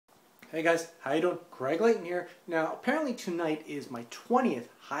Hey guys, how you doing? Greg Layton here. Now, apparently tonight is my 20th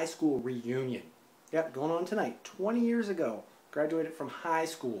high school reunion. Yep, going on tonight. 20 years ago, graduated from high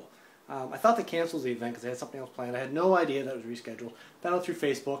school. I thought they canceled the event because they had something else planned. I had no idea that it was rescheduled. Found out through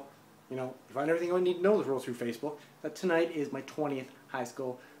Facebook. You know, you find everything you need to know through Facebook. That tonight is my 20th high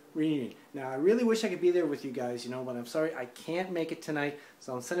school reunion. Now, I really wish I could be there with you guys, but I'm sorry I can't make it tonight.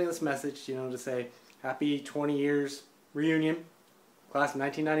 So I'm sending this message, to say happy 20 years reunion. Class of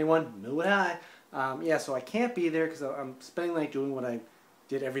 1991, Millwood High. Yeah, so I can't be there because I'm spending the night doing what I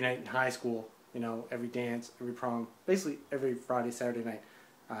did every night in high school. Every dance, every prom, basically every Friday, Saturday night.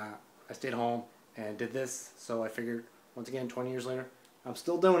 I stayed home and did this, so I figured, once again, 20 years later, I'm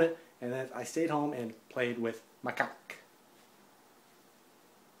still doing it, and then I stayed home and played with my cock.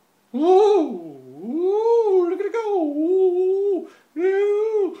 Ooh, look at it go! Ooh,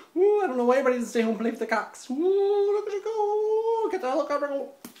 ooh, ooh. I don't know why everybody doesn't stay home and play with the cocks. Ooh, look at it go! Get the helicopter go!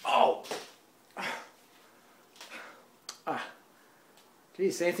 Oh!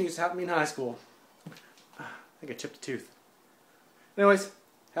 Geez, same thing just happened to me in high school. I think I chipped a tooth. Anyways,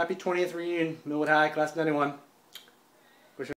 happy 20th reunion, Millwood High, class of 91.